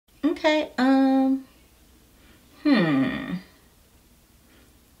Okay,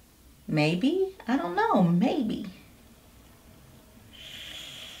 maybe, I don't know, maybe.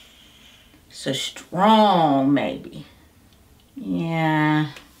 It's a strong maybe.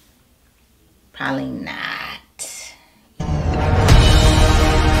 Yeah, probably not.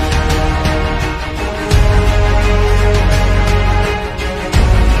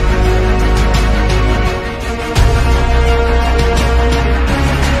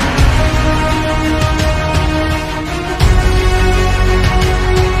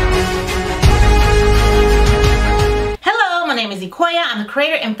 I'm the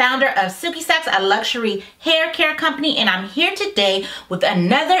creator and founder of Silky, a luxury hair care company, and I'm here today with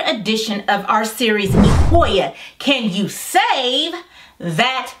another edition of our series, Ikoya, Can You Save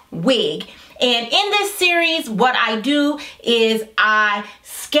That Wig? And in this series, what I do is I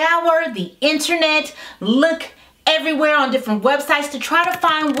scour the internet, look everywhere on different websites to try to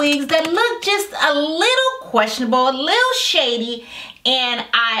find wigs that look just a little questionable, a little shady, and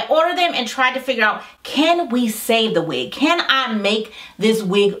I order them and try to figure out, can we save the wig? Can I make this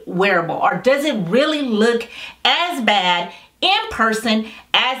wig wearable? Or does it really look as bad in person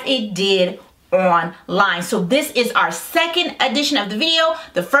as it did online? So this is our second edition of the video.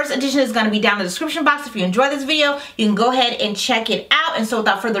 The first edition is going to be down in the description box. If you enjoy this video, you can go ahead and check it out. And so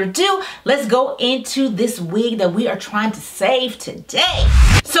without further ado, let's go into this wig that we are trying to save today.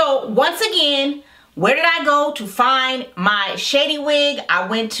 So once again, where did I go to find my shady wig? I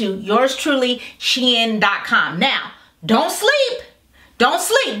went to yours truly, Shein.com. Now, don't sleep,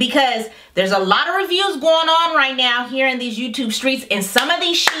 because there's a lot of reviews going on right now here in these YouTube streets, and some of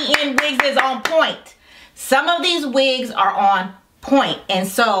these Shein wigs is on point. Some of these wigs are on point, and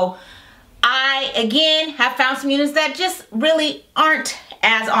so I again have found some units that just really aren't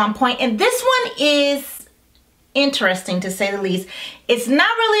as on point, and this one is interesting to say the least. It's not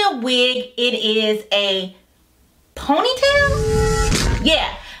really a wig, it is a ponytail.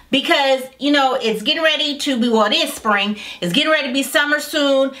 Yeah, because you know it's getting ready to be, well, it is spring, it's getting ready to be summer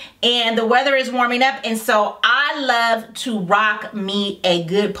soon, and the weather is warming up, and so I love to rock me a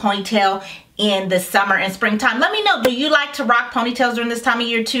good ponytail in the summer and springtime. Let me know, do you like to rock ponytails during this time of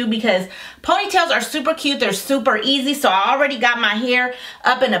year too? Because ponytails are super cute, they're super easy. So I already got my hair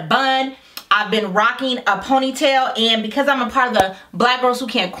up in a bun. I've been rocking a ponytail, and because I'm a part of the Black Girls Who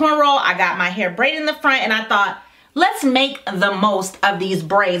Can't Cornrow, I got my hair braided in the front, and I thought, let's make the most of these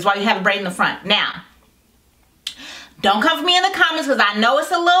braids while you have a braid in the front. Now, don't come for me in the comments because I know it's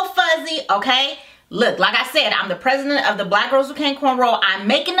a little fuzzy, okay? Look, like I said, I'm the president of the Black Girls Who Can't Cornrow. I'm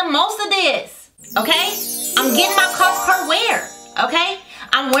making the most of this, okay? I'm getting my cost per wear, okay?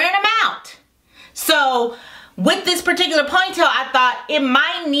 I'm wearing them out. So with this particular ponytail, I thought it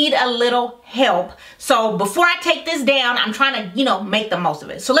might need a little help. So before I take this down, I'm trying to, you know, make the most of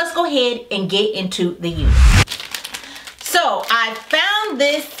it. So let's go ahead and get into the unit. So I found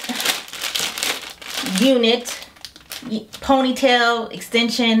this unit, ponytail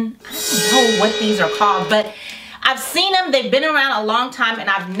extension. I don't know what these are called, but I've seen them. They've been around a long time, and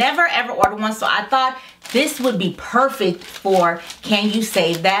I've never ever ordered one. So I thought this would be perfect for Can You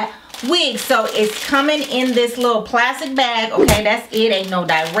Save That Wig. So it's coming in this little plastic bag. Okay, that's it. Ain't no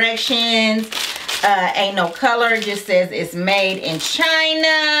directions, ain't no color. It just says it's made in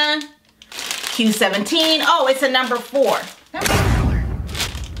China, Q17. Oh, it's a number 4.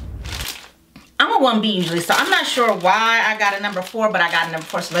 I'm a 1B usually, so I'm not sure why I got a number 4, but I got a number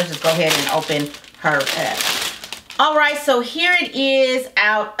 4. So let's just go ahead and open her up. All right, so here it is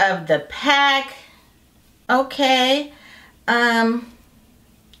out of the pack. Okay, I'm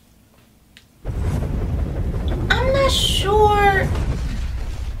not sure.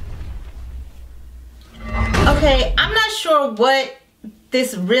 Okay, I'm not sure what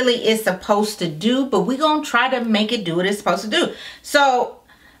this really is supposed to do, but we're gonna try to make it do what it's supposed to do. So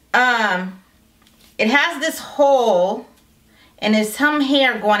it has this hole, and there's some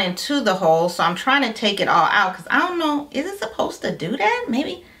hair going into the hole, so I'm trying to take it all out because I don't know, is it supposed to do that?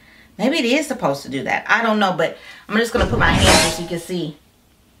 Maybe it is supposed to do that. I don't know, but I'm just gonna put my hand here so you can see.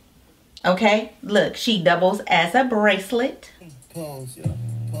 Okay, look, she doubles as a bracelet. Pose, yeah,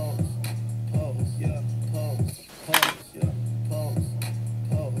 pose, pose, yeah, pose, pose, yeah, pose,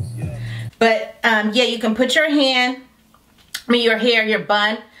 pose, yeah. But yeah, you can put your hand, your hair, your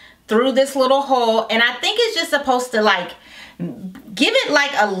bun through this little hole, and I think it's just supposed to like give it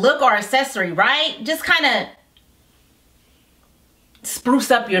like a look or accessory, right? Just kind of spruce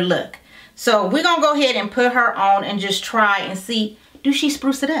up your look. So we're gonna go ahead and put her on and just try and see, do she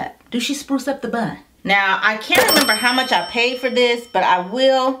spruce it up? Do she spruce up the bun? Now, I can't remember how much I paid for this, but I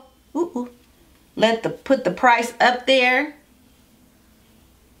will put the price up there.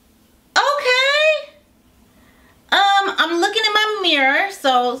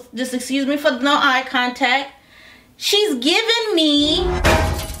 so just excuse me for no eye contact. She's giving me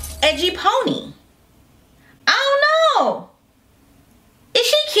edgy pony. I don't know. Is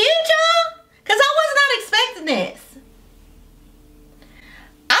she cute, y'all? Because I was not expecting this.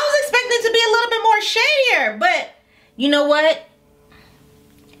 I was expecting it to be a little bit more shadier, but you know what?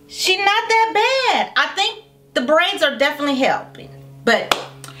 She's not that bad. I think the braids are definitely helping. But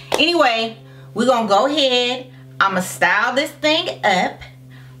anyway, we're going to go ahead. I'm going to style this thing up,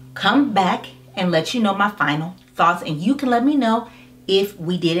 come back, and let you know my final thoughts. And you can let me know if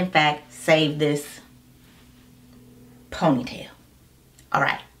we did, in fact, save this ponytail. All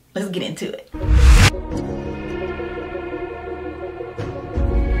right, let's get into it.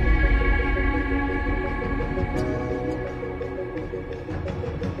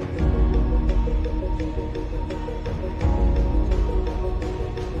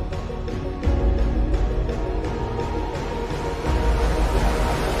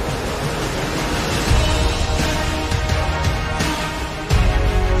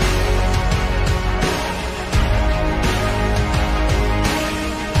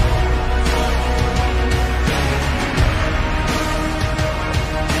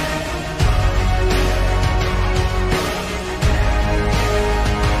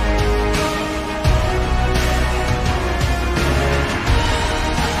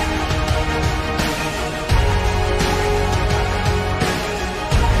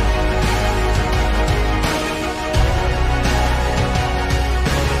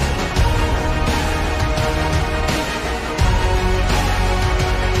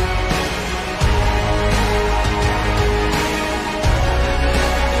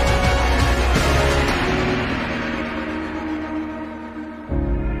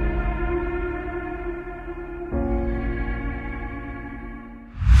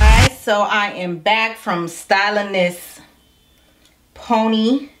 So I am back from styling this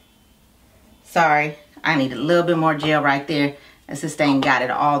pony. Sorry, I need a little bit more gel right there, as this thing got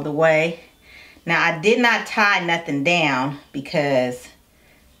it all the way. Now I did not tie nothing down because,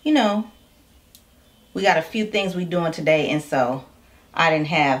 you know, we got a few things we doing today, and so I didn't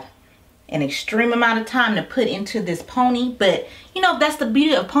have an extreme amount of time to put into this pony. But you know, that's the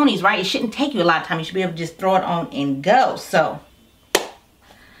beauty of ponies, right? It shouldn't take you a lot of time. You should be able to just throw it on and go. So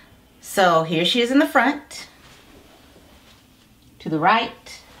here she is in the front, to the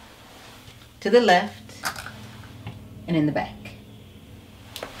right, to the left, and in the back.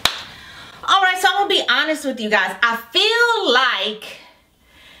 All right, so I'm gonna be honest with you guys. I feel like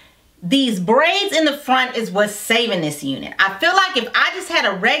these braids in the front is what's saving this unit. I feel like if I just had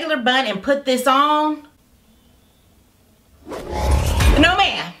a regular bun and put this on, no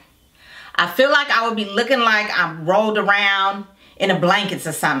ma'am. I feel like I would be looking like I'm rolled around in a blankets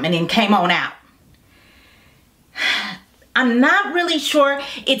or something and then came on out. I'm not really sure.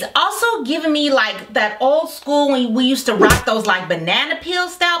 It's also giving me like that old school when we used to rock those like banana peel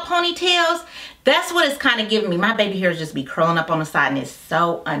style ponytails. That's what it's kind of giving me. My baby hairs just be curling up on the side and it's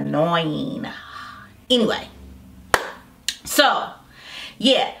so annoying. Anyway, so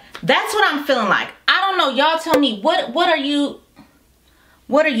yeah, that's what I'm feeling like. I don't know, y'all tell me, what are you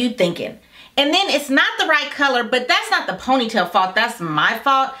thinking? And then it's not the right color, but that's not the ponytail fault. That's my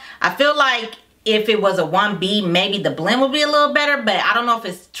fault. I feel like if it was a 1B, maybe the blend would be a little better, but I don't know if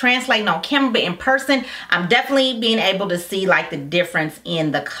it's translating on camera, but in person, I'm definitely being able to see like the difference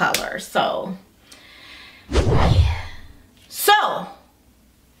in the color. So, yeah. So,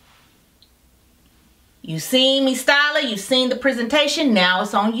 you seen me style it, you seen the presentation. Now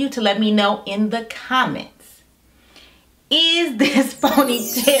it's on you to let me know in the comments. Is this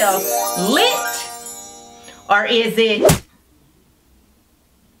ponytail lit or is it,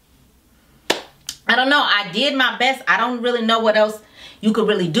 I don't know. I did my best. I don't really know what else you could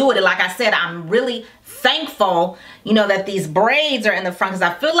really do with it. Like I said, I'm really thankful, you know, that these braids are in the front, because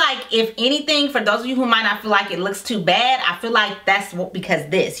I feel like if anything, for those of you who might not feel like it looks too bad, I feel like that's what,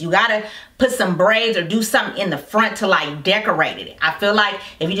 because you gotta put some braids or do something in the front to like decorate it. I feel like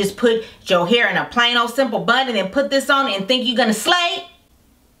if you just put your hair in a plain old simple bun and then put this on and think you're gonna slay,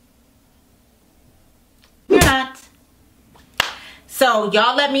 you're not. So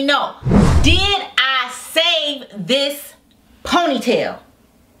y'all let me know, did I save this ponytail,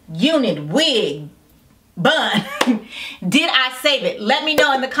 unit, wig, bun? Did I save it? Let me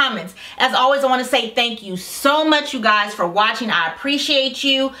know in the comments. As always, I want to say thank you so much, you guys, for watching. I appreciate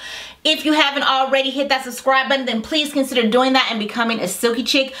you. If you haven't already hit that subscribe button, then please consider doing that and becoming a Silky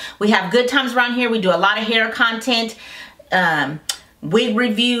chick. We have good times around here. We do a lot of hair content, wig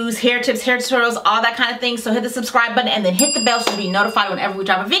reviews, hair tips, hair tutorials, all that kind of thing. So hit the subscribe button and then hit the bell so you'll be notified whenever we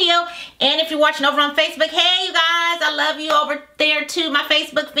drop a video. And if you're watching over on Facebook, hey you guys, I love you over there too. My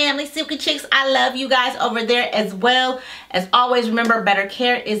Facebook family, Silky Chicks, I love you guys over there as well. As always, remember, better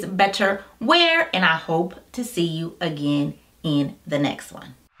care is better wear, and I hope to see you again in the next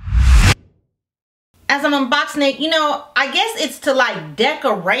one. As I'm unboxing it, you know, I guess it's to like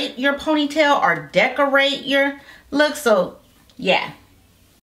decorate your ponytail or decorate your look. So yeah,